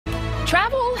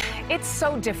Travel, it's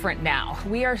so different now.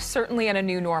 We are certainly in a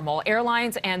new normal.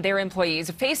 Airlines and their employees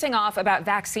are facing off about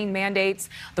vaccine mandates,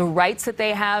 the rights that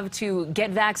they have to get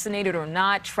vaccinated or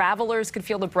not. Travelers could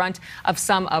feel the brunt of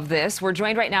some of this. We're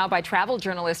joined right now by travel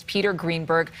journalist Peter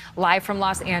Greenberg, live from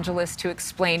Los Angeles to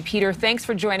explain. Peter, thanks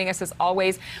for joining us as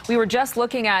always. We were just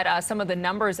looking at some of the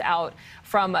numbers out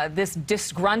from this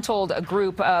disgruntled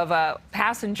group of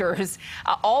passengers.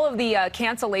 All of the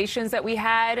cancellations that we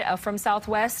had from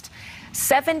Southwest,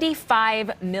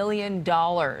 $75 million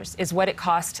is what it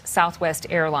cost Southwest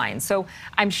Airlines. So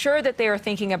I'm sure that they are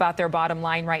thinking about their bottom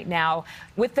line right now.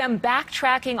 With them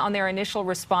backtracking on their initial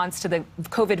response to the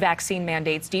COVID vaccine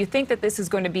mandates, do you think that this is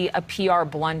going to be a PR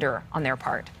blunder on their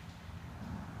part?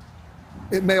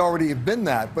 It may already have been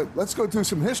that, but let's go through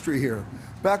some history here.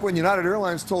 Back when United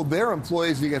Airlines told their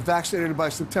employees to get vaccinated by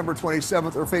September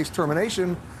 27th or face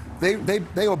termination, they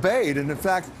obeyed. And in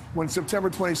fact, when September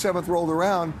 27th rolled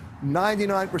around,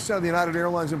 99% of the United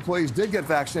Airlines employees did get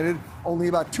vaccinated. Only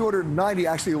about 290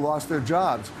 actually lost their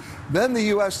jobs. Then the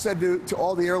U.S. said to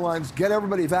all the airlines, get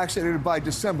everybody vaccinated by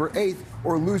December 8th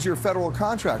or lose your federal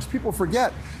contracts. People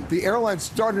forget the airlines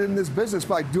started in this business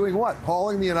by doing what?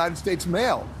 Hauling the United States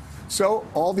mail. So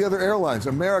all the other airlines,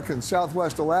 American,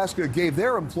 Southwest, Alaska, gave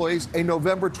their employees a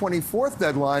November 24th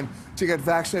deadline to get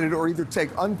vaccinated or either take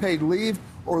unpaid leave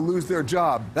or lose their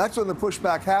job. That's when the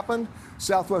pushback happened.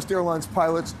 Southwest Airlines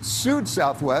pilots sued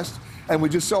Southwest, and we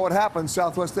just saw what happened.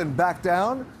 Southwest then backed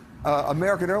down.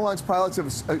 American Airlines pilots have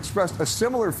expressed a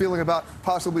similar feeling about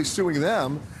possibly suing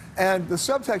them. And the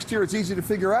subtext here is easy to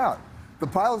figure out. The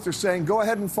pilots are saying, go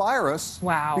ahead and fire us.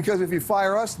 Wow. Because if you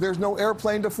fire us, there's no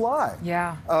airplane to fly.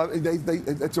 Yeah.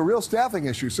 It's a real staffing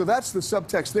issue. So that's the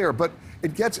subtext there. But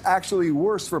it gets actually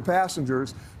worse for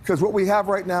passengers because what we have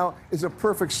right now is a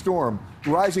perfect storm.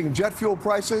 Rising jet fuel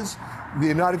prices, the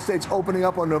United States opening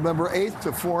up on November 8th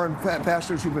to foreign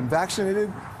passengers who've been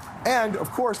vaccinated, and,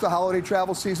 of course, the holiday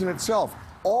travel season itself.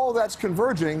 All that's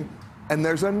converging, and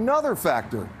there's another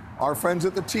factor. Our friends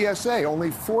at the TSA,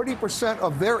 only 40%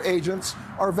 of their agents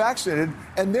are vaccinated,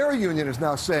 and their union is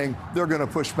now saying they're going to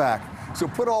push back. So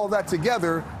put all of that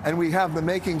together, and we have the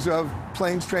makings of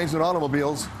planes, trains, and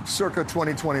automobiles circa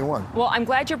 2021. Well, I'm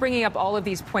glad you're bringing up all of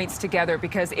these points together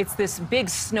because it's this big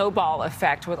snowball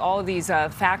effect with all of these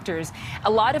factors.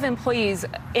 A lot of employees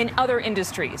in other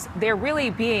industries, they're really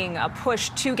being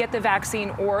pushed to get the vaccine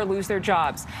or lose their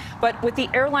jobs. But with the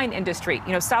airline industry,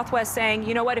 Southwest saying,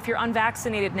 you know what, if you're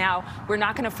unvaccinated now, we're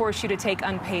not going to force you to take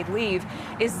unpaid leave.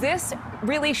 Is this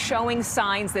really showing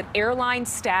signs that airline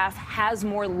staff has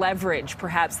more leverage,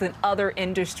 perhaps, than other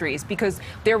industries because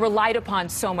they're relied upon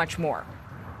so much more?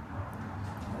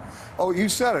 Oh, you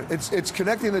said it. It's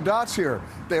connecting the dots here.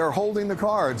 They are holding the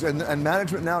cards, and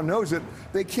management now knows it.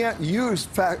 They can't use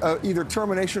either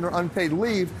termination or unpaid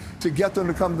leave to get them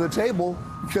to come to the table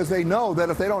because they know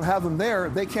that if they don't have them there,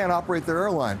 they can't operate their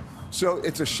airline. So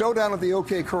it's a showdown at the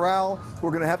OK Corral. We're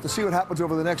going to have to see what happens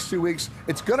over the next 2 weeks.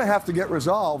 It's going to have to get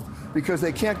resolved because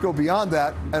they can't go beyond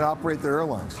that and operate their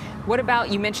airlines. What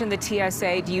about, you mentioned the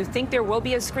TSA. Do you think there will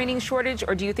be a screening shortage,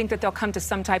 or do you think that they'll come to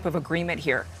some type of agreement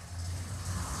here?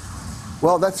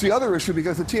 Well, that's the other issue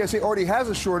because the TSA already has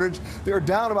a shortage. They're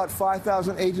down about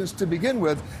 5,000 agents to begin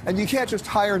with, and you can't just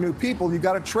hire new people. You've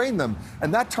got to train them,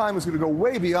 and that time is going to go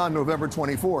way beyond November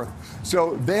 24th.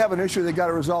 So they have an issue they've got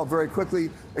to resolve very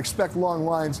quickly. Expect long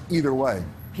lines either way.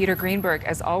 Peter Greenberg,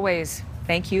 as always,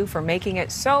 thank you for making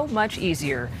it so much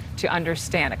easier to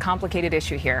understand a complicated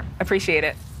issue here. Appreciate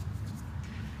it.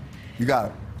 You got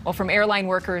it. Well, from airline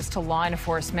workers to law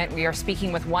enforcement, we are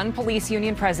speaking with one police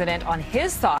union president on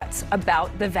his thoughts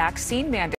about the vaccine mandate.